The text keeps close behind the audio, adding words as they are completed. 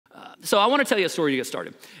So I want to tell you a story to get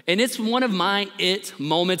started. And it's one of my it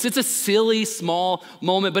moments. It's a silly, small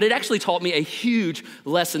moment, but it actually taught me a huge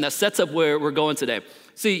lesson that sets up where we're going today.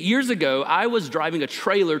 See, years ago, I was driving a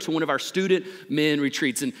trailer to one of our student men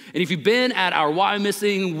retreats. And if you've been at our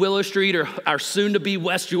Wyomissing, Willow Street, or our soon-to-be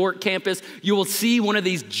West York campus, you will see one of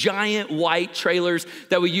these giant white trailers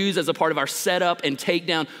that we use as a part of our setup and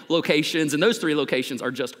takedown locations. And those 3 locations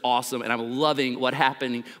are just awesome. And I'm loving what's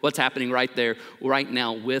happening right there, right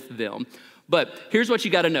now with them. But here's what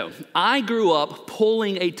you got to know. I grew up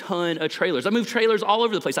pulling a ton of trailers. I moved trailers all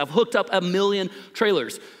over the place. I've hooked up 1 million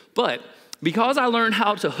trailers. But because I learned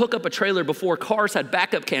how to hook up a trailer before cars had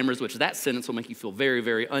backup cameras, which that sentence will make you feel very,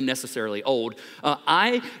 very unnecessarily old,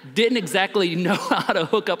 I didn't exactly know how to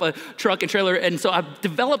hook up a truck and trailer. And so I've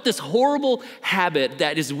developed this horrible habit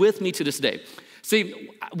that is with me to this day. See,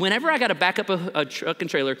 whenever I got to back up a truck and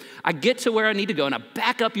trailer, I get to where I need to go and I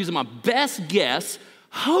back up using my best guess,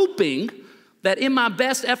 hoping that in my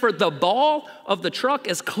best effort, the ball of the truck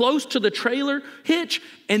is close to the trailer hitch,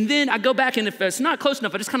 and then I go back, and if it's not close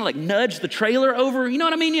enough, I just kind of like nudge the trailer over. You know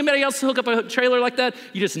what I mean? Anybody else hook up a trailer like that?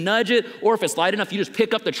 You just nudge it, or if it's light enough, you just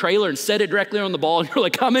pick up the trailer and set it directly on the ball, and you're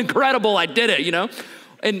like, I'm incredible, I did it, you know?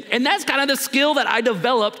 And that's kind of the skill that I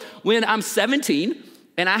developed when I'm 17,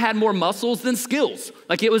 and I had more muscles than skills.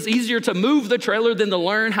 Like, it was easier to move the trailer than to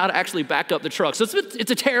learn how to actually back up the truck. So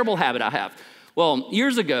it's a terrible habit I have. Well,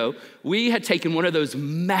 years ago, we had taken one of those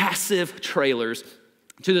massive trailers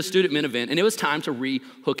to the Student Men event, and it was time to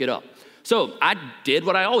re-hook it up. So I did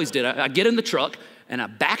what I always did. I get in the truck, and I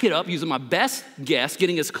back it up using my best guess,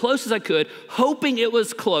 getting as close as I could, hoping it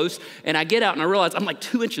was close, and I get out, and I realize I'm like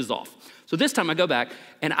 2 inches off. So this time I go back,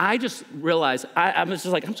 and I just realized, I'm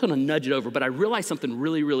just gonna nudge it over, but I realized something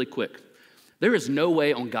really, really quick. There is no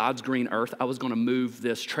way on God's green earth I was gonna move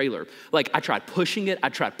this trailer. Like, I tried pushing it, I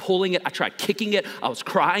tried pulling it, I tried kicking it, I was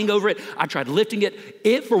crying over it, I tried lifting it.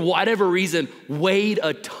 It, for whatever reason, weighed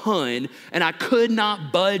a ton, and I could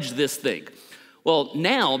not budge this thing. Well,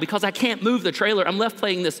 now, because I can't move the trailer, I'm left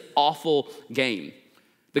playing this awful game.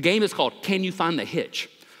 The game is called Can You Find the Hitch?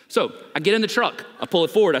 So I get in the truck, I pull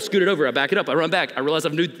it forward, I scoot it over, I back it up, I run back. I realize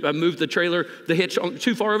I've moved the trailer, the hitch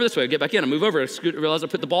too far over this way. I get back in, I move over, I realize I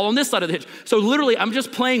put the ball on this side of the hitch. So literally, I'm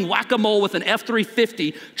just playing whack-a-mole with an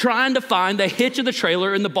F-350, trying to find the hitch of the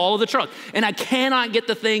trailer and the ball of the truck. And I cannot get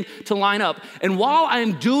the thing to line up. And while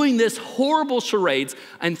I'm doing this horrible charades,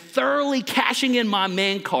 I'm thoroughly cashing in my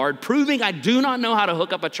man card, proving I do not know how to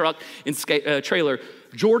hook up a truck and trailer.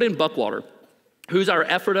 Jordan Buckwater, who's our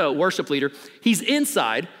Ephrata worship leader, he's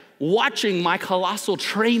inside watching my colossal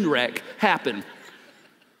train wreck happen.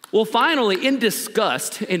 Well, finally, in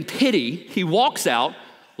disgust and pity, he walks out,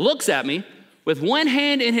 looks at me, with one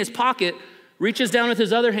hand in his pocket, reaches down with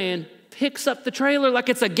his other hand, picks up the trailer like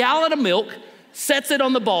it's a gallon of milk, sets it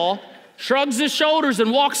on the ball, shrugs his shoulders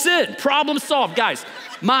and walks in. Problem solved. Guys,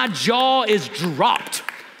 my jaw is dropped.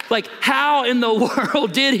 Like, how in the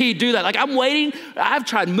world did he do that? Like, I'm waiting. I've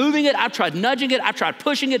tried moving it. I've tried nudging it. I've tried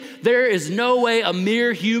pushing it. There is no way a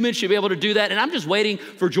mere human should be able to do that. And I'm just waiting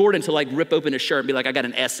for Jordan to like rip open his shirt and be like, I got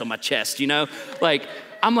an S on my chest, you know? Like,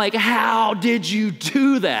 I'm like, how did you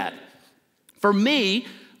do that? For me,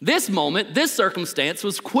 this moment, this circumstance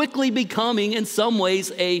was quickly becoming in some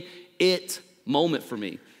ways a it moment for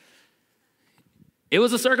me. It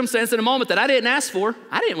was a circumstance in a moment that I didn't ask for.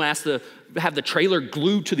 I didn't ask to have the trailer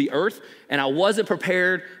glued to the earth, and I wasn't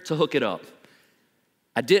prepared to hook it up.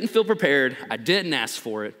 I didn't feel prepared. I didn't ask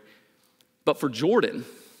for it. But for Jordan,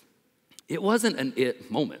 it wasn't an it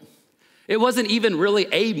moment. It wasn't even really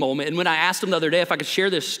a moment. And when I asked him the other day if I could share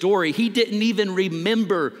this story, he didn't even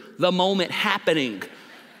remember the moment happening.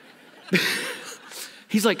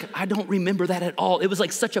 He's like, I don't remember that at all. It was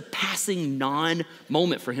like such a passing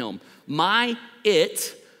non-moment for him. My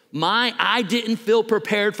I didn't feel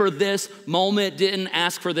prepared for this moment, didn't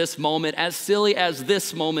ask for this moment, as silly as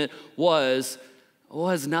this moment was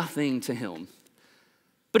nothing to him.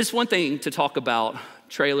 But it's one thing to talk about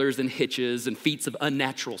trailers and hitches and feats of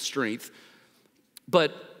unnatural strength.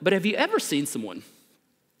 But have you ever seen someone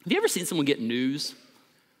get news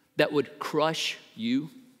that would crush you,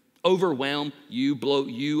 overwhelm you, blow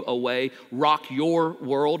you away, rock your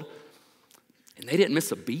world, and they didn't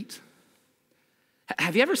miss a beat?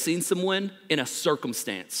 Have you ever seen someone in a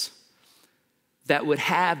circumstance that would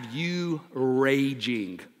have you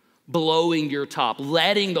raging, blowing your top,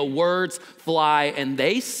 letting the words fly, and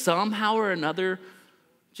they somehow or another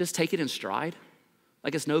just take it in stride?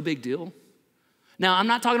 Like it's no big deal? Now, I'm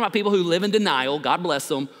not talking about people who live in denial, God bless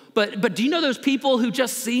them, but do you know those people who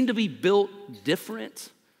just seem to be built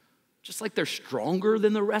different? Just like they're stronger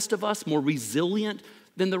than the rest of us, more resilient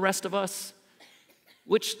than the rest of us?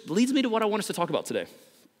 which leads me to what I want us to talk about today.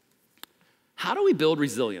 How do we build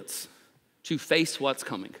resilience to face what's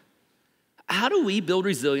coming? How do we build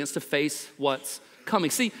resilience to face what's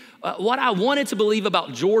coming? See, what I wanted to believe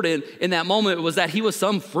about Jordan in that moment was that he was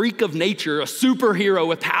some freak of nature, a superhero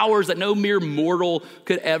with powers that no mere mortal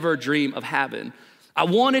could ever dream of having. I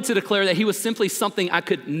wanted to declare that he was simply something I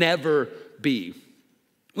could never be.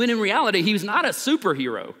 When in reality, he was not a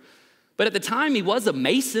superhero. But at the time, he was a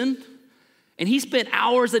mason. And he spent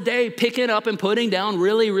hours a day picking up and putting down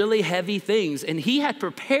really, really heavy things. And he had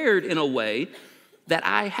prepared in a way that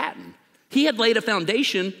I hadn't. He had laid a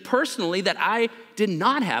foundation personally that I did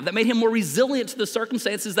not have, that made him more resilient to the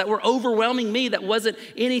circumstances that were overwhelming me, that wasn't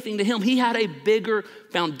anything to him. He had a bigger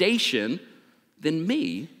foundation than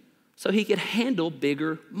me, so he could handle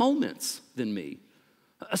bigger moments than me.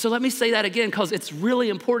 So let me say that again, because it's really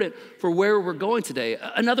important for where we're going today.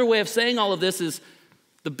 Another way of saying all of this is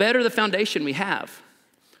the better the foundation we have,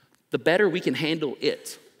 the better we can handle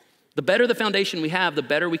it. The better the foundation we have, the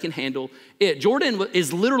better we can handle it. Jordan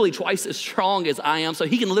is literally twice as strong as I am, so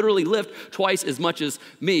he can literally lift twice as much as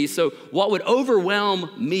me. So what would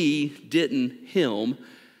overwhelm me didn't him.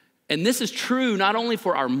 And this is true not only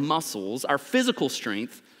for our muscles, our physical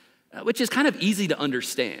strength, which is kind of easy to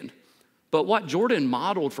understand, but what Jordan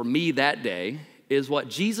modeled for me that day is what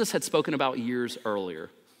Jesus had spoken about years earlier.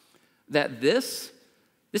 That this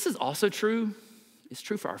is also true. It's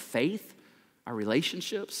true for our faith, our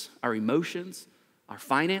relationships, our emotions, our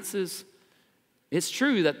finances. It's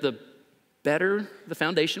true that the better the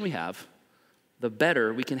foundation we have, the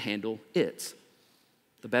better we can handle it.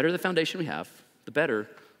 The better the foundation we have, the better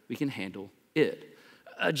we can handle it.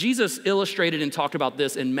 Jesus illustrated and talked about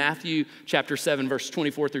this in Matthew chapter 7, verse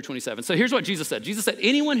 24 through 27. So here's what Jesus said. Jesus said,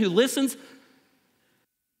 anyone who listens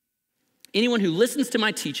to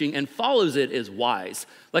my teaching and follows it is wise,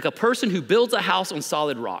 like a person who builds a house on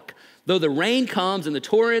solid rock. Though the rain comes and the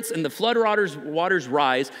torrents and the flood waters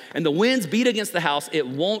rise and the winds beat against the house, it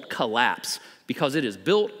won't collapse because it is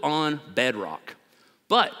built on bedrock.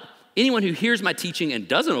 But anyone who hears my teaching and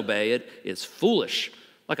doesn't obey it is foolish,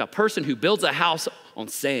 like a person who builds a house on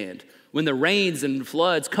sand. When the rains and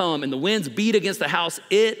floods come and the winds beat against the house,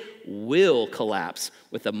 it will collapse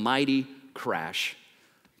with a mighty crash.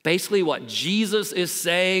 Basically, what Jesus is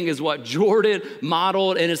saying is what Jordan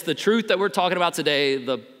modeled, and it's the truth that we're talking about today.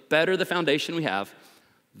 The better the foundation we have,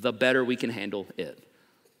 the better we can handle it.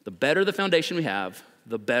 The better the foundation we have,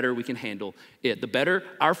 the better we can handle it. The better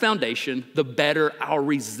our foundation, the better our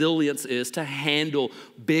resilience is to handle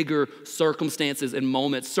bigger circumstances and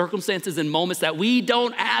moments that we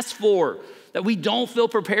don't ask for, that we don't feel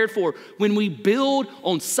prepared for. When we build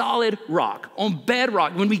on solid rock, on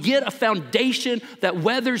bedrock, when we get a foundation that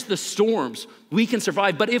weathers the storms, we can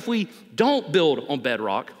survive. But if we don't build on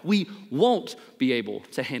bedrock, we won't be able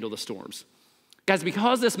to handle the storms. Guys,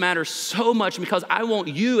 because this matters so much, because I want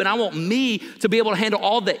you and I want me to be able to handle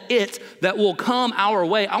all the it that will come our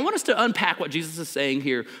way, I want us to unpack what Jesus is saying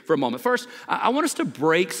here for a moment. First, I want us to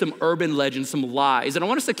break some urban legends, some lies, and I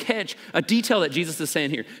want us to catch a detail that Jesus is saying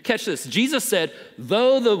here. Catch this. Jesus said,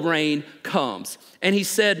 though the rain comes, and he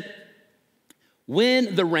said,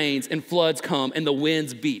 when the rains and floods come and the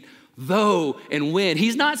winds beat, though and when.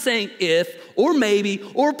 He's not saying if or maybe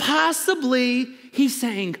or possibly. He's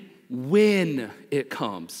saying when it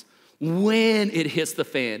comes, when it hits the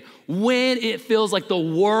fan, when it feels like the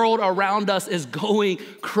world around us is going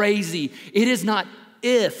crazy. It is not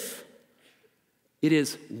if, it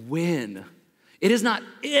is when. It is not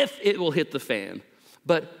if it will hit the fan,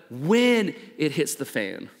 but when it hits the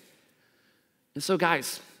fan. And so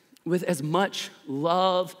guys, with as much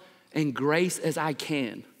love and grace as I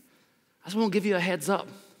can, I just want to give you a heads up.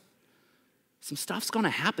 Some stuff's gonna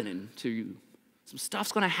happen to you. Some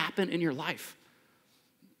stuff's gonna happen in your life.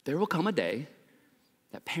 There will come a day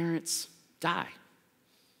that parents die,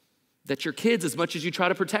 that your kids, as much as you try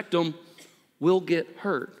to protect them, will get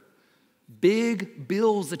hurt. Big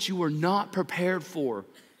bills that you were not prepared for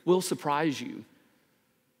will surprise you.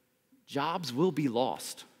 Jobs will be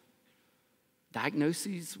lost.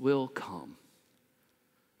 Diagnoses will come.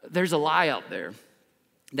 There's a lie out there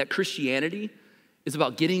that Christianity is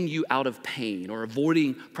about getting you out of pain or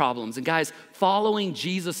avoiding problems. And guys, following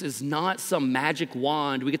Jesus is not some magic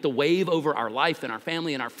wand we get to wave over our life and our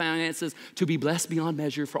family and our finances to be blessed beyond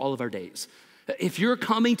measure for all of our days. If you're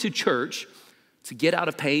coming to church to get out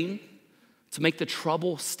of pain, to make the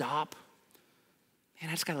trouble stop,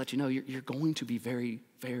 man, I just gotta let you know, you're going to be very,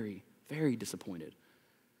 very, very disappointed.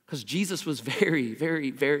 Because Jesus was very,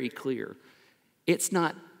 very, very clear. It's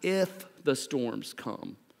not if the storms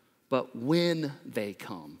come, but when they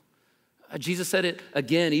come. Jesus said it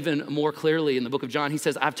again, even more clearly in the book of John. He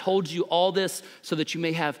says, I've told you all this so that you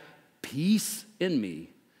may have peace in me.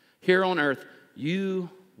 Here on earth, you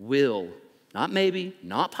will, not maybe,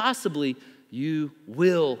 not possibly, you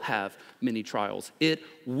will have many trials. It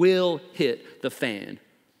will hit the fan.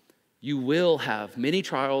 You will have many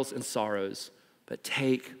trials and sorrows, but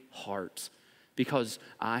take heart because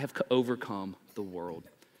I have overcome the world.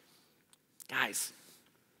 Guys,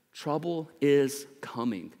 trouble is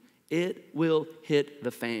coming. It will hit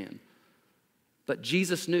the fan. But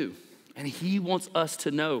Jesus knew, and he wants us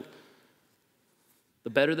to know, the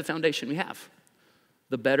better the foundation we have,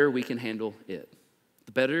 the better we can handle it.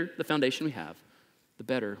 The better the foundation we have, the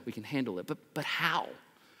better we can handle it. But how?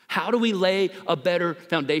 How do we lay a better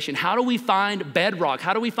foundation? How do we find bedrock?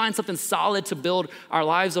 How do we find something solid to build our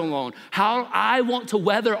lives on? How I want to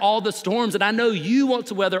weather all the storms, and I know you want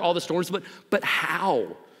to weather all the storms, but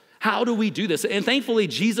how? How do we do this? And thankfully,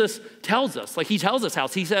 Jesus tells us, like he tells us how.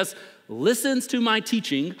 He says, listens to my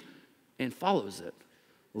teaching and follows it.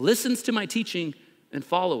 Listens to my teaching and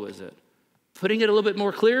follows it. Putting it a little bit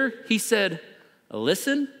more clear, he said,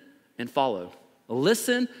 listen and follow.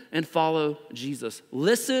 Listen and follow Jesus.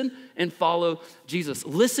 Listen and follow Jesus.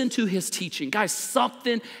 Listen to his teaching. Guys,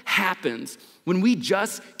 something happens when we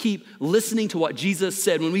just keep listening to what Jesus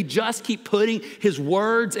said, when we just keep putting his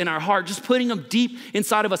words in our heart, just putting them deep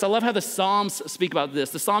inside of us. I love how the Psalms speak about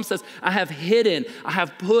this. The Psalm says, I have hidden, I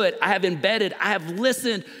have put, I have embedded, I have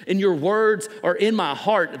listened, and your words are in my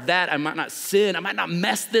heart that I might not sin, I might not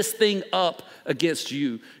mess this thing up against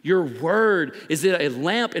you. Your word is a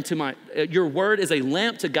lamp your word is a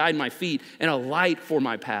lamp to guide my feet and a light for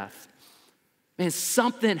my path. Man,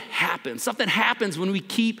 something happens. Something happens when we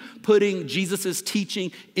keep putting Jesus'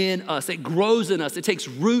 teaching in us. It grows in us. It takes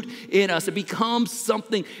root in us. It becomes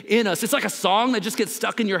something in us. It's like a song that just gets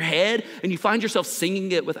stuck in your head and you find yourself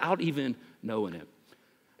singing it without even knowing it.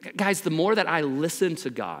 Guys, the more that I listen to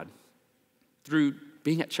God through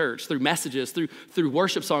being at church, through messages, through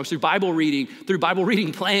worship songs, through Bible reading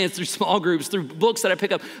plans, through small groups, through books that I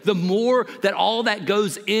pick up, the more that all that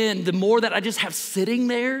goes in, the more that I just have sitting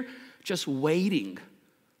there just waiting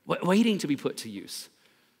to be put to use.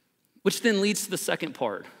 Which then leads to the second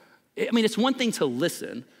part. I mean, it's one thing to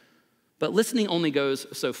listen, but listening only goes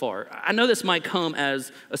so far. I know this might come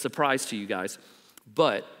as a surprise to you guys,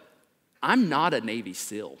 but I'm not a Navy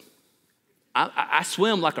SEAL. I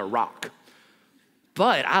swim like a rock,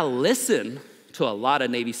 but I listen to a lot of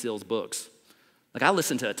Navy SEALs books. Like I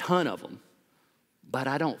listen to a ton of them, but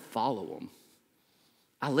I don't follow them.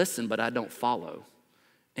 I listen, but I don't follow.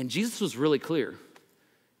 And Jesus was really clear.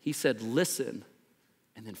 He said, listen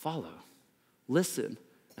and then follow. Listen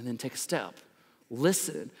and then take a step.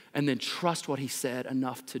 Listen and then trust what he said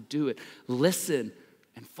enough to do it. Listen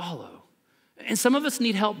and follow. And some of us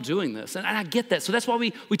need help doing this, and I get that. So that's why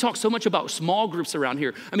we talk so much about small groups around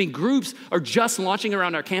here. I mean, groups are just launching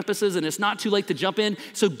around our campuses, and it's not too late to jump in.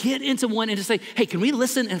 So get into one and just say, hey, can we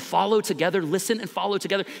listen and follow together? Listen and follow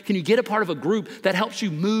together. Can you get a part of a group that helps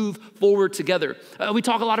you move forward together? We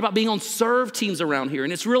talk a lot about being on serve teams around here,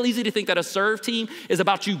 and it's real easy to think that a serve team is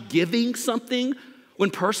about you giving something, when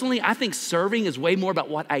personally, I think serving is way more about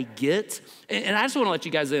what I get. And I just want to let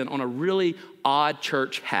you guys in on a really odd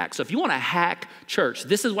church hack. So if you want to hack church,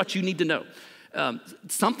 this is what you need to know.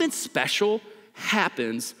 Something special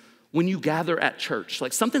happens when you gather at church.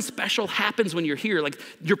 Like something special happens when you're here. Like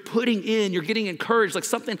you're putting in, you're getting encouraged. Like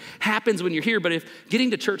something happens when you're here. But if getting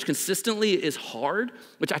to church consistently is hard,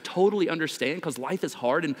 which I totally understand because life is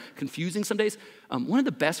hard and confusing some days, one of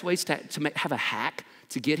the best ways to have a hack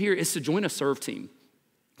to get here is to join a serve team.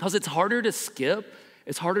 Because it's harder to skip,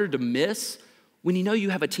 it's harder to miss when you know you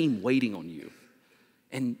have a team waiting on you.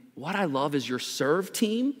 And what I love is your serve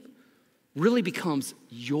team really becomes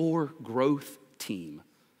your growth team.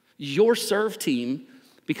 Your serve team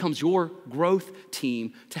becomes your growth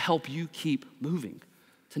team to help you keep moving,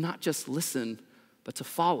 to not just listen, but to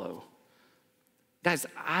follow. Guys,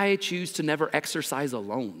 I choose to never exercise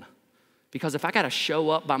alone because if I gotta show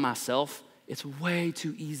up by myself, it's way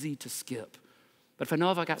too easy to skip. But if I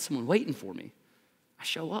know if I got someone waiting for me, I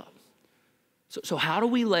show up. So how do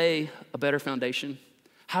we lay a better foundation?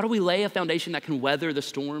 How do we lay a foundation that can weather the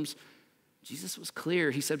storms? Jesus was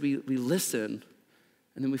clear. He said we listen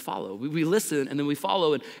and then we follow. We listen and then we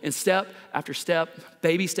follow. And step after step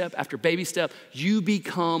after baby step, you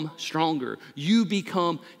become stronger. You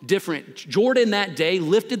become different. Jordan that day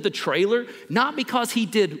lifted the trailer, not because he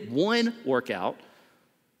did one workout,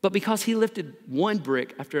 but because he lifted one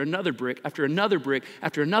brick after another brick after another brick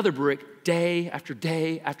after another brick, day after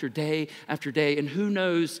day after day after day, and who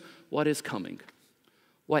knows what is coming,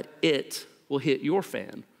 what it will hit your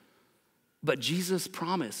fan But Jesus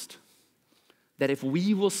promised that if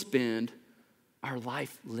we will spend our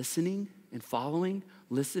life listening and following,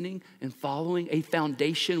 a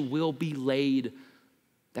foundation will be laid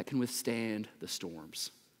that can withstand the storms.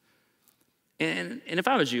 And if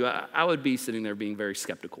I was you, I would be sitting there being very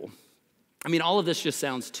skeptical. I mean, all of this just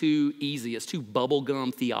sounds too easy. It's too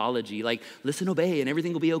bubblegum theology, like listen, obey, and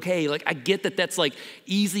everything will be okay. Like I get that that's like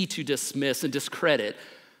easy to dismiss and discredit.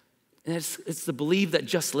 And it's the belief that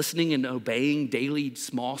just listening and obeying daily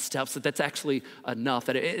small steps, that's actually enough.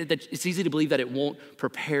 That it's easy to believe that it won't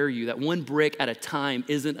prepare you, that one brick at a time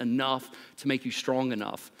isn't enough to make you strong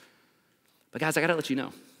enough. But guys, I gotta let you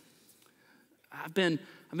know, I've been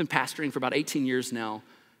pastoring for about 18 years now,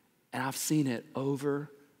 and I've seen it over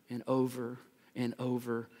and over and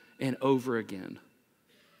over and over again.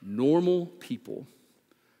 Normal people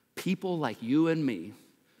like you and me,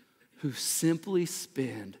 who simply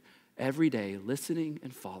spend every day listening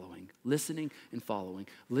and following,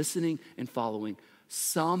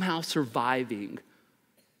 somehow surviving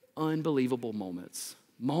unbelievable moments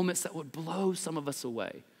that would blow some of us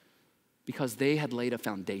away because they had laid a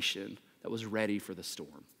foundation that was ready for the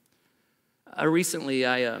storm. Recently,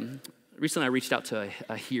 I reached out to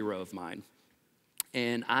a hero of mine,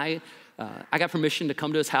 and I got permission to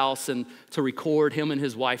come to his house and to record him and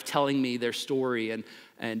his wife telling me their story,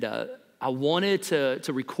 and I wanted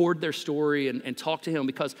to record their story and talk to him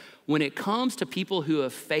because when it comes to people who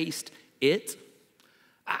have faced it,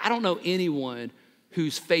 I don't know anyone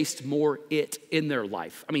who's faced more it in their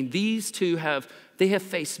life. I mean, these two have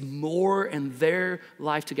faced more in their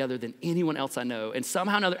life together than anyone else I know. And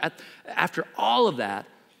somehow or another, after all of that,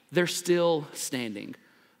 they're still standing.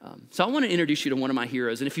 So I want to introduce you to one of my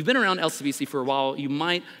heroes. And if you've been around LCBC for a while, you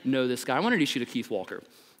might know this guy. I want to introduce you to Keith Walker.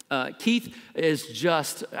 Keith is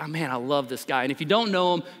just, man, I love this guy. And if you don't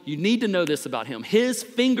know him, you need to know this about him. His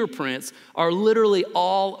fingerprints are literally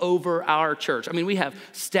all over our church. I mean, we have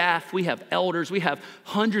staff, we have elders, we have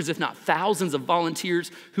hundreds, if not thousands of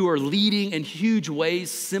volunteers who are leading in huge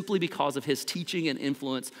ways simply because of his teaching and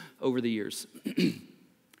influence over the years.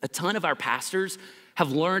 A ton of our pastors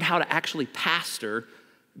have learned how to actually pastor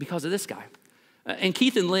because of this guy. And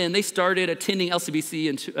Keith and Lynn, they started attending LCBC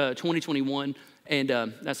in 2021. And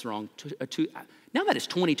that's wrong. Now that it's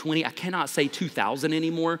 2020, I cannot say 2000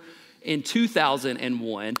 anymore. In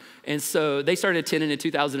 2001. And so they started attending in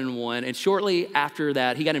 2001. And shortly after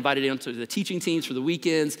that, he got invited into the teaching teams for the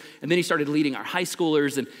weekends. And then he started leading our high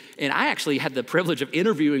schoolers. And I actually had the privilege of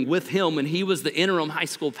interviewing with him when he was the interim high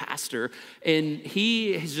school pastor. And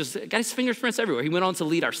he has just got his fingerprints everywhere. He went on to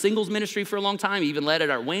lead our singles ministry for a long time. He even led at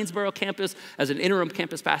our Waynesboro campus as an interim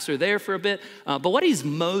campus pastor there for a bit. But what he's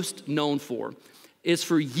most known for is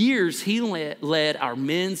for years, he led our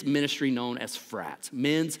men's ministry known as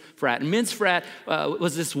Men's Frat. And Men's Frat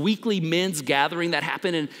was this weekly men's gathering that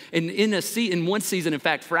happened in one season. In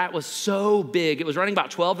fact, Frat was so big, it was running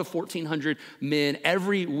about 1,200 to 1,400 men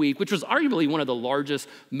every week, which was arguably one of the largest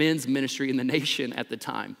men's ministry in the nation at the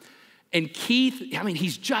time. And Keith, I mean,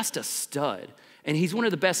 he's just a stud. And he's one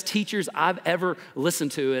of the best teachers I've ever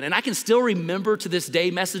listened to. And I can still remember to this day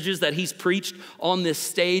messages that he's preached on this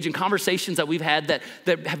stage and conversations that we've had that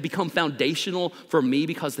have become foundational for me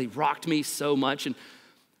because they rocked me so much.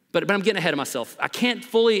 But I'm getting ahead of myself. I can't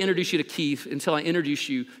fully introduce you to Keith until I introduce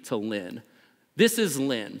you to Lynn. This is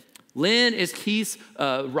Lynn. Lynn is Keith's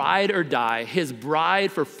ride or die, his bride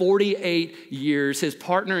for 48 years, his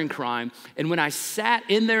partner in crime. And when I sat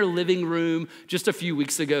in their living room just a few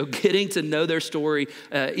weeks ago, getting to know their story,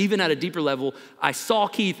 even at a deeper level, I saw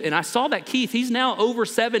Keith, and I saw that Keith, he's now over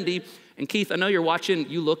 70. And Keith, I know you're watching,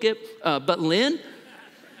 you look it, but Lynn,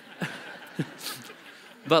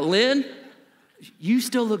 you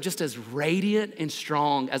still look just as radiant and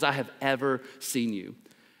strong as I have ever seen you.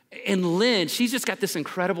 And Lynn, she's just got this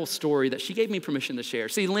incredible story that she gave me permission to share.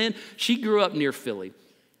 See, Lynn, she grew up near Philly.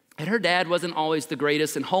 And her dad wasn't always the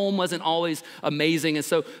greatest, and home wasn't always amazing. And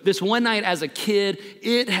so this one night as a kid,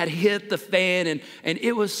 it had hit the fan, and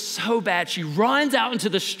it was so bad. She runs out into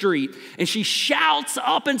the street, and she shouts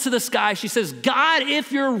up into the sky. She says, "God,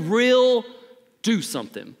 if you're real, do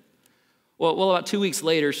something." Well, about 2 weeks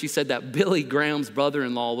later, she said that Billy Graham's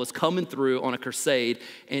brother-in-law was coming through on a crusade,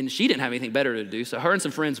 and she didn't have anything better to do. So her and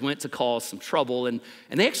some friends went to cause some trouble, and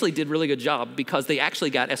they actually did a really good job because they actually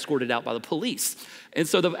got escorted out by the police. And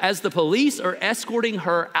so as the police are escorting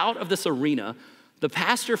her out of this arena, the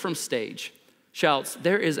pastor from stage shouts,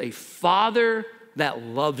 "There is a Father that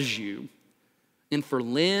loves you." And for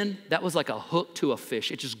Lynn, that was like a hook to a fish.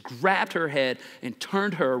 It just grabbed her head and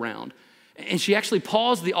turned her around. And she actually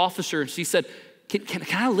paused the officer and she said, can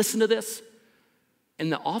I listen to this?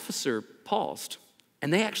 And the officer paused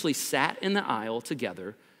And they actually sat in the aisle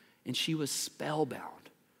together, and she was spellbound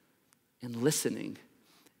and listening.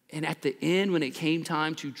 And at the end, when it came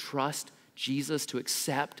time to trust Jesus, to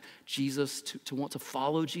accept Jesus, to want to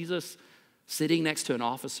follow Jesus, sitting next to an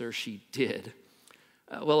officer, she did.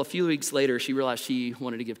 Well, a few weeks later, she realized she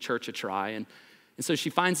wanted to give church a try, and so she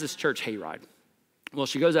finds this church hayride. Well,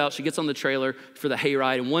 she goes out, she gets on the trailer for the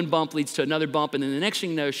hayride, and one bump leads to another bump, and then the next thing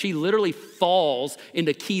you know, she literally falls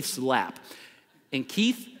into Keith's lap. And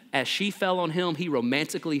Keith, as she fell on him, he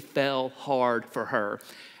romantically fell hard for her.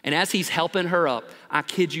 And as he's helping her up, I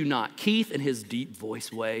kid you not, Keith, in his deep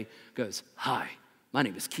voice way, goes, "Hi, my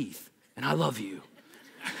name is Keith, and I love you."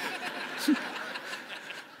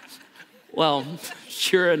 Well,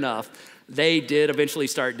 sure enough, they did eventually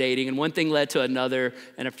start dating, and one thing led to another,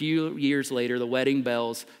 and a few years later, the wedding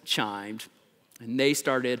bells chimed, and they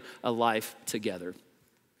started a life together.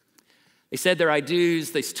 They said their I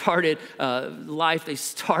do's, they started life, they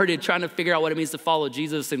started trying to figure out what it means to follow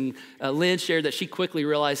Jesus, and Lynn shared that she quickly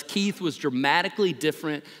realized Keith was dramatically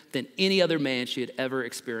different than any other man she had ever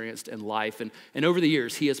experienced in life, and over the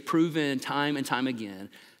years, he has proven time and time again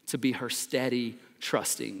to be her steady,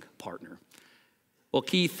 trusting partner. Well,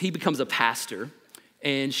 Keith, he becomes a pastor,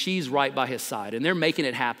 and she's right by his side, and they're making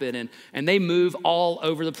it happen, and they move all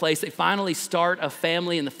over the place. They finally start a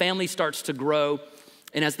family, and the family starts to grow.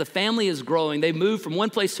 And as the family is growing, they move from one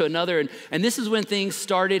place to another, and this is when things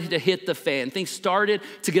started to hit the fan. Things started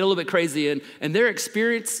to get a little bit crazy, and their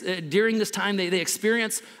experience during this time, they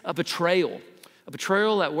experience a betrayal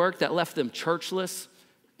at work that left them churchless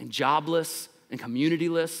and jobless and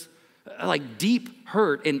communityless, like deep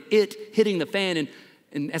hurt and it hitting the fan.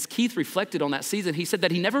 And as Keith reflected on that season, he said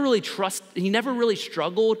that he never really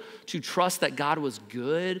struggled to trust that God was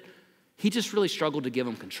good. He just really struggled to give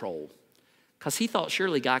him control, because he thought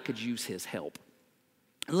surely God could use his help.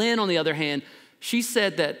 Lynn, on the other hand, she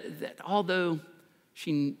said that although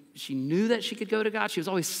she knew that she could go to God, she was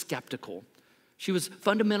always skeptical. She was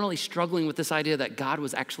fundamentally struggling with this idea that God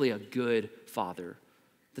was actually a good father,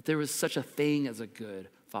 that there was such a thing as a good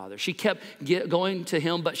father. She kept going to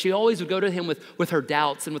him, but she always would go to him with her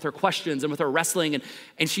doubts and with her questions and with her wrestling.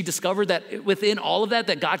 And she discovered that within all of that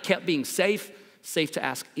God kept being safe to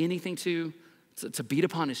ask anything to beat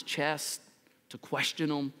upon his chest, to question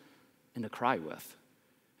him, and to cry with.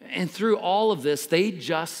 And through all of this, they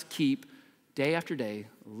just keep day after day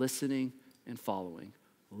listening and following,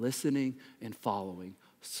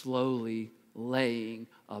 slowly laying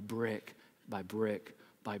a brick by brick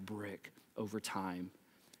by brick over time.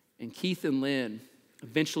 And Keith and Lynn,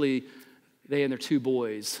 eventually, they and their two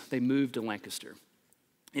boys, they moved to Lancaster.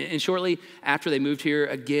 And shortly after they moved here,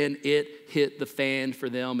 again, it hit the fan for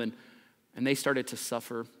them, and they started to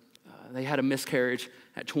suffer. They had a miscarriage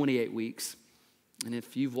at 28 weeks. And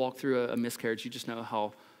if you've walked through a miscarriage, you just know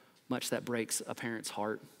how much that breaks a parent's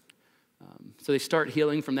heart. So they start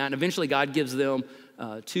healing from that. And eventually God gives them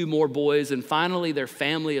 2 more boys. And finally their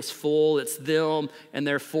family is full. It's them and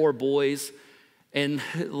their 4 boys. And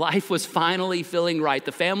life was finally feeling right.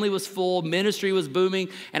 The family was full, ministry was booming,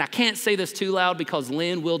 and I can't say this too loud because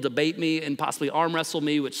Lynn will debate me and possibly arm wrestle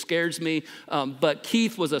me, which scares me, but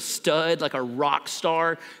Keith was a stud, like a rock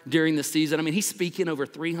star during the season. I mean, he's speaking over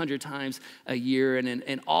 300 times a year,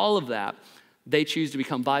 and all of that, they choose to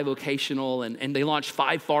become bivocational, and they launched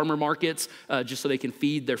 5 farmer markets just so they can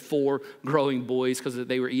feed their 4 growing boys because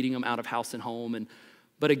they were eating them out of house and home.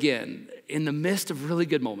 But again, in the midst of really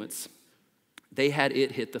good moments, they had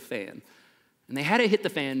it hit the fan. And they had it hit the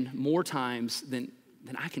fan more times than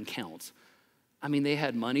I can count. I mean, they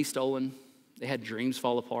had money stolen. They had dreams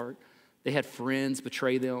fall apart. They had friends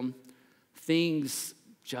betray them. Things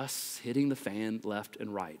just hitting the fan left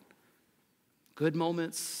and right. Good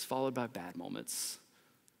moments followed by bad moments.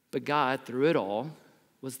 But God, through it all,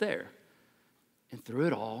 was there. And through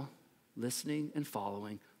it all, listening and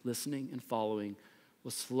following,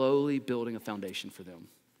 was slowly building a foundation for them.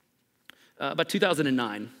 By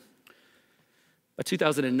 2009,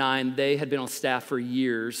 they had been on staff for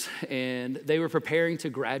years, and they were preparing to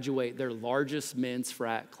graduate their largest men's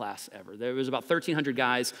frat class ever. There was about 1,300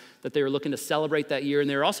 guys that they were looking to celebrate that year, and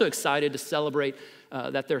they were also excited to celebrate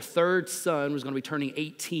that their 3rd son was going to be turning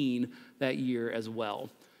 18 that year as well.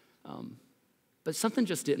 But something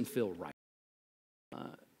just didn't feel right.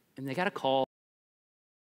 And they got a call.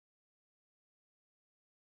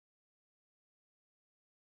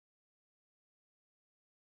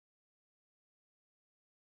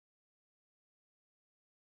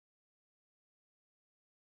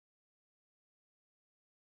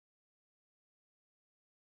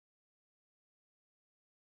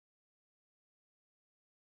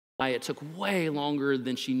 It took way longer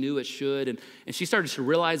than she knew it should. And she started to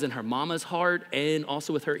realize in her mama's heart and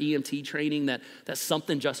also with her EMT training that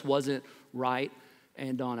something just wasn't right.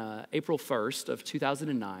 And on April 1st of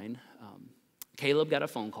 2009, Caleb got a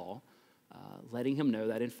phone call letting him know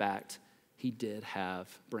that, in fact, he did have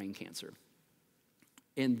brain cancer.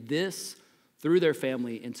 And this threw their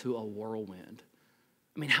family into a whirlwind.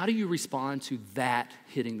 I mean, how do you respond to that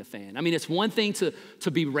hitting the fan? I mean, it's one thing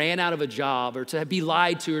to be ran out of a job or to be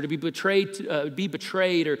lied to or to be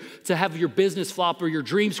betrayed or to have your business flop or your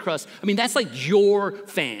dreams crushed. I mean, that's like your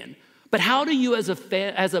fan. But how do you as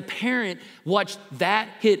a parent watch that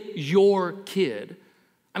hit your kid?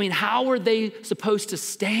 I mean, how are they supposed to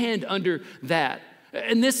stand under that?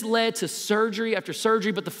 And this led to surgery after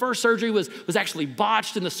surgery, but the first surgery was actually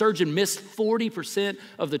botched, and the surgeon missed 40%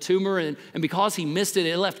 of the tumor. And because he missed it,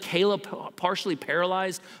 it left Caleb partially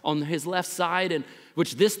paralyzed on his left side, and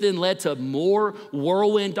which this then led to more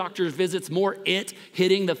whirlwind doctor's visits, more it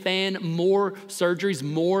hitting the fan, more surgeries,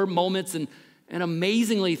 more moments. And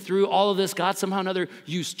amazingly, through all of this, God somehow or another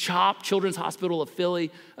used CHOP, Children's Hospital of Philly,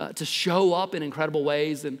 to show up in incredible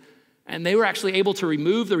ways. And they were actually able to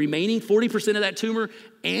remove the remaining 40% of that tumor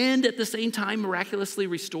and at the same time miraculously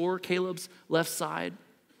restore Caleb's left side.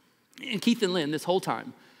 And Keith and Lynn, this whole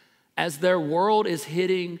time, as their world is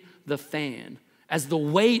hitting the fan, as the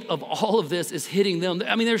weight of all of this is hitting them,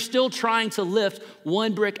 I mean, they're still trying to lift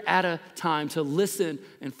one brick at a time, to listen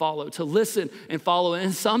and follow, to listen and follow.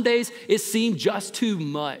 And some days it seemed just too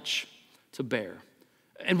much to bear.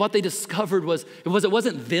 And what they discovered was it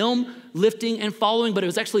wasn't them lifting and following, but it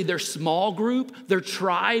was actually their small group, their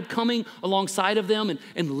tribe coming alongside of them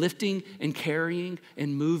and lifting and carrying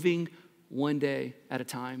and moving one day at a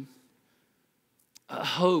time.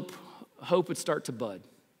 Hope would start to bud.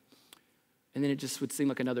 And then it just would seem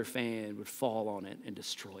like another fan would fall on it and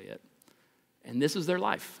destroy it. And this was their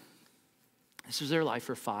life. This was their life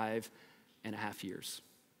for 5.5 years.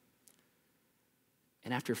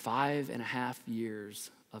 And after 5.5 years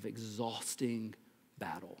of exhausting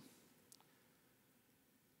battle,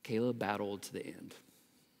 Caleb battled to the end.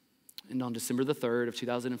 And on December the 3rd of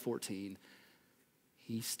 2014,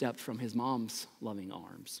 he stepped from his mom's loving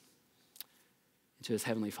arms into his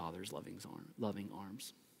Heavenly Father's loving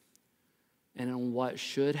arms. And on what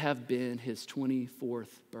should have been his 24th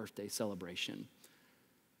birthday celebration,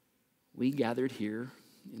 we gathered here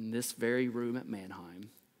in this very room at Mannheim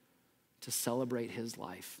to celebrate his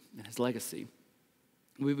life and his legacy.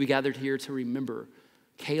 We gathered here to remember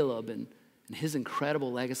Caleb and his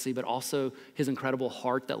incredible legacy, but also his incredible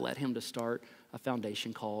heart that led him to start a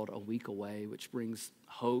foundation called A Week Away, which brings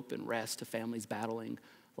hope and rest to families battling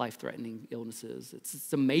life-threatening illnesses.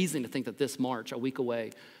 It's amazing to think that this March, A Week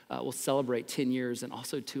Away, will celebrate 10 years and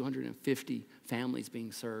also 250 families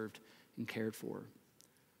being served and cared for.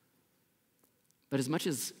 But as much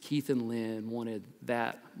as Keith and Lynn wanted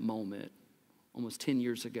that moment almost 10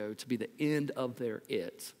 years ago to be the end of their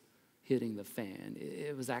hitting the fan,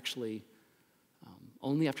 it was actually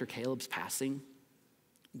only after Caleb's passing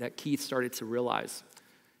that Keith started to realize,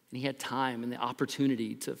 and he had time and the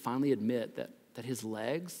opportunity to finally admit that his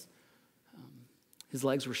legs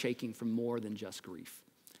were shaking from more than just grief.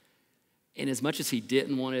 And as much as he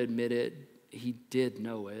didn't want to admit it, he did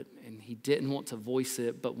know it, and he didn't want to voice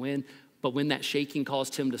it, but when that shaking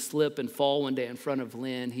caused him to slip and fall one day in front of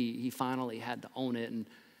Lynn, he finally had to own it.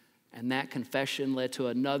 And that confession led to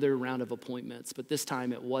another round of appointments. But this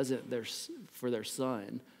time it wasn't for their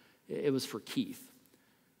son. It was for Keith.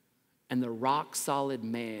 And the rock-solid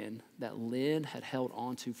man that Lynn had held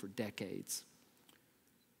onto for decades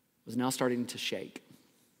was now starting to shake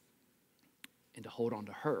and to hold on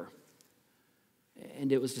to her.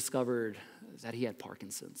 And it was discovered that he had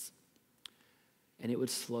Parkinson's. And it would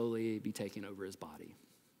slowly be taking over his body.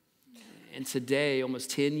 And today,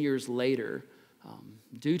 almost 10 years later,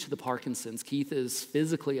 due to the Parkinson's, Keith is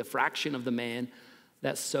physically a fraction of the man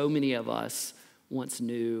that so many of us once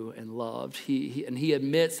knew and loved. He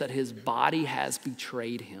admits that his body has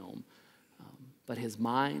betrayed him, but his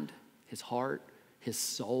mind, his heart, his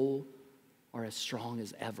soul are as strong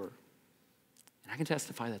as ever. And I can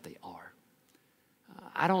testify that they are.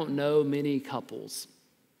 I don't know many couples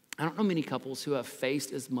who have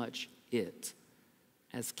faced as much it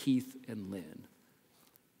as Keith and Lynn.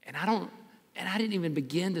 And I didn't even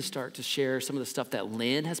begin to start to share some of the stuff that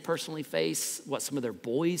Lynn has personally faced, what some of their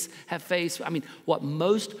boys have faced. I mean, what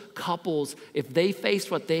most couples, if they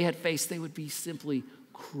faced what they had faced, they would be simply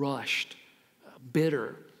crushed,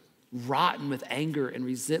 bitter, rotten with anger and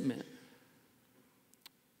resentment.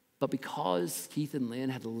 But because Keith and Lynn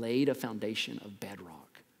had laid a foundation of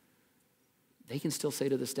bedrock, they can still say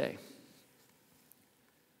to this day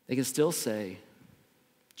They can still say,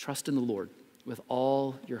 trust in the Lord with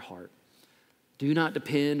all your heart. Do not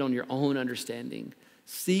depend on your own understanding.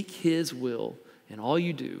 Seek his will in all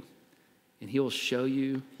you do, and he will show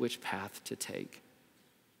you which path to take.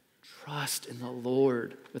 Trust in the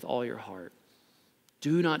Lord with all your heart.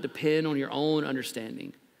 Do not depend on your own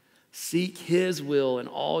understanding. Seek his will in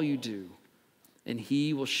all you do, and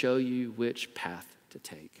he will show you which path to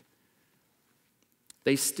take.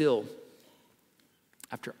 They still,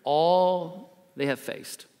 after all they have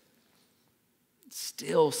faced,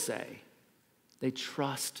 still say they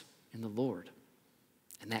trust in the Lord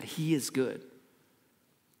and that he is good.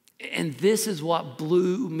 And this is what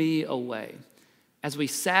blew me away. As we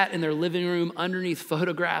sat in their living room underneath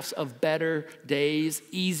photographs of better days,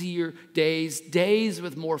 easier days, days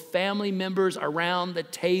with more family members around the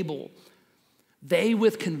table, they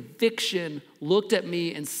with conviction looked at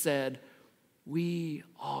me and said, we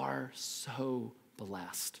are so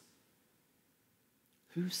blessed.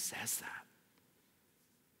 Who says that?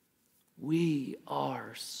 We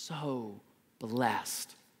are so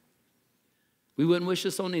blessed. We wouldn't wish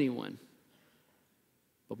this on anyone,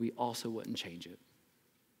 but we also wouldn't change it.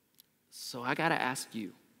 So I got to ask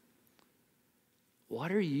you,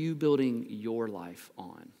 what are you building your life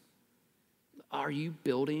on? Are you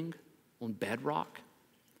building on bedrock?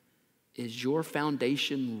 Is your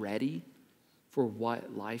foundation ready for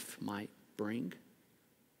what life might bring?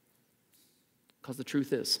 Because the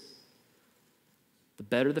truth is, the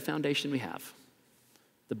better the foundation we have,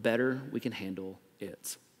 the better we can handle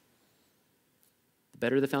it. The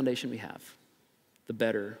better the foundation we have, the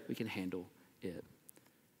better we can handle it.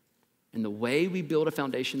 And the way we build a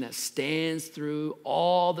foundation that stands through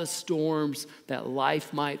all the storms that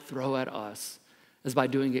life might throw at us is by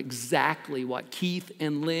doing exactly what Keith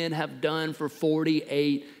and Lynn have done for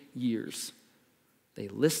 48 years. They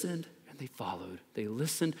listened and they followed. They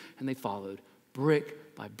listened and they followed,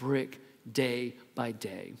 brick by brick, day by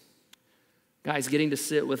day. Guys, getting to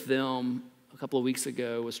sit with them a couple of weeks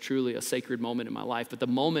ago was truly a sacred moment in my life. But the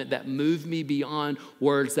moment that moved me beyond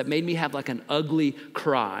words, that made me have like an ugly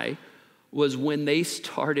cry, was when they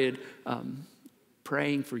started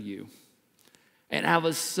praying for you. And I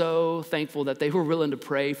was so thankful that they were willing to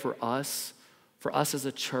pray for us as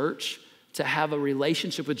a church, to have a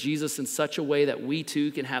relationship with Jesus in such a way that we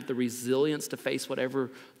too can have the resilience to face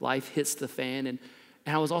whatever life hits the fan. And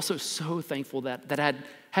I was also so thankful that I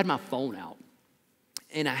had my phone out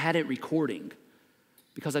and I had it recording,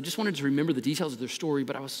 because I just wanted to remember the details of their story,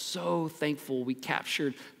 but I was so thankful we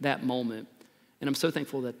captured that moment. And I'm so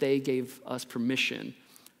thankful that they gave us permission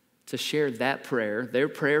to share that prayer, their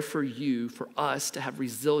prayer for you, for us to have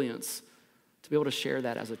resilience, to be able to share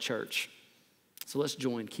that as a church. So let's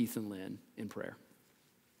join Keith and Lynn in prayer.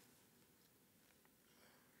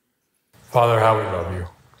 Father, how we love you.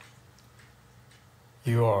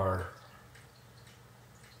 You are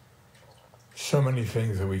so many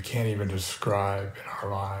things that we can't even describe in our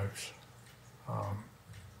lives.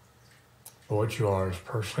 But what you are is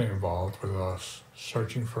personally involved with us,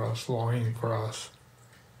 searching for us, longing for us,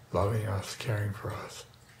 loving us, caring for us.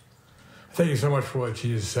 Thank you so much for what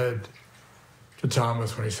Jesus said to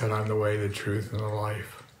Thomas when he said, I'm the way, the truth, and the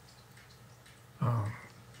life.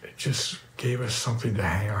 It just gave us something to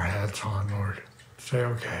hang our hats on, Lord. Say,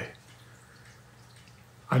 okay,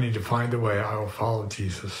 I need to find the way. I will follow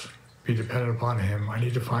Jesus. Be dependent upon him. I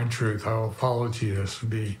need to find truth. I will follow Jesus and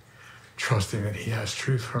be trusting that he has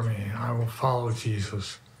truth for me. And I will follow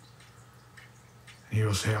Jesus. And he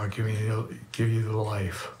will say, I'll give you the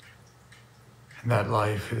life. And that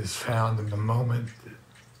life is found in the moment,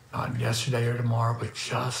 not yesterday or tomorrow, but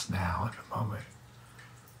just now in the moment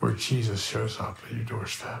where Jesus shows up at your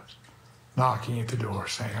doorstep, knocking at the door,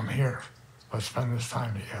 saying, I'm here. Let's spend this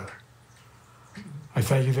time together. I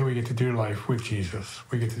thank you that we get to do life with Jesus.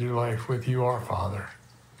 We get to do life with you, our Father,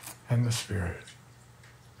 and the Spirit.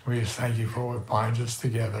 We just thank you for what binds us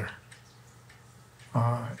together.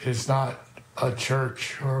 It's not a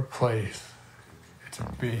church or a place. It's a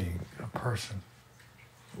being, a person,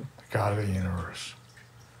 the God of the universe.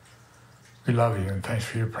 We love you, and thanks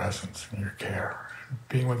for your presence and your care, and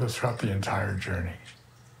being with us throughout the entire journey.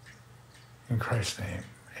 In Christ's name,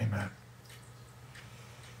 amen.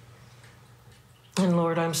 And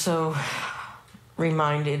Lord, I'm so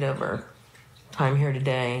reminded of our time here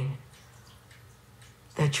today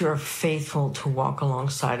that you are faithful to walk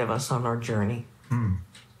alongside of us on our journey.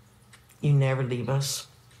 You never leave us.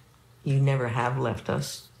 You never have left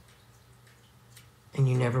us. And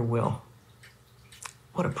you never will.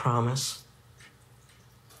 What a promise.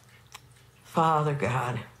 Father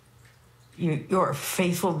God, you are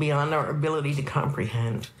faithful beyond our ability to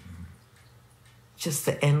comprehend. just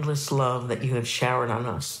the endless love that you have showered on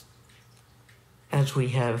us as we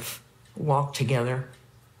have walked together.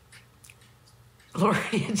 Lord,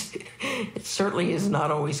 it certainly is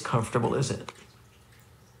not always comfortable, is it?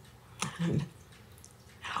 And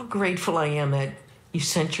how grateful I am that you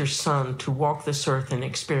sent your son to walk this earth and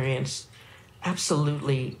experience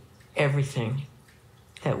absolutely everything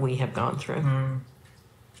that we have gone through.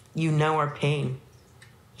 You know our pain,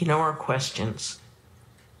 you know our questions,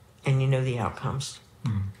 and you know the outcomes.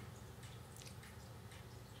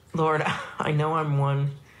 Lord, I know I'm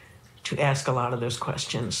one to ask a lot of those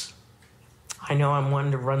questions. I know I'm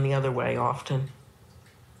one to run the other way often.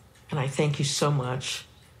 And I thank you so much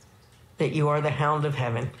that you are the hound of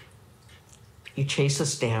heaven. You chase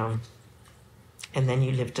us down, and then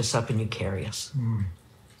you lift us up and you carry us.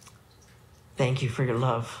 Thank you for your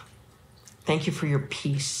love. Thank you for your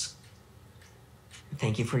peace.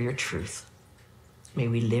 Thank you for your truth. May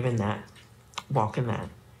we live in that, walk in that,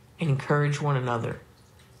 and encourage one another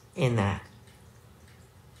in that.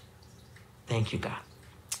 Thank you, God.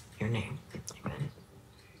 In your name, amen.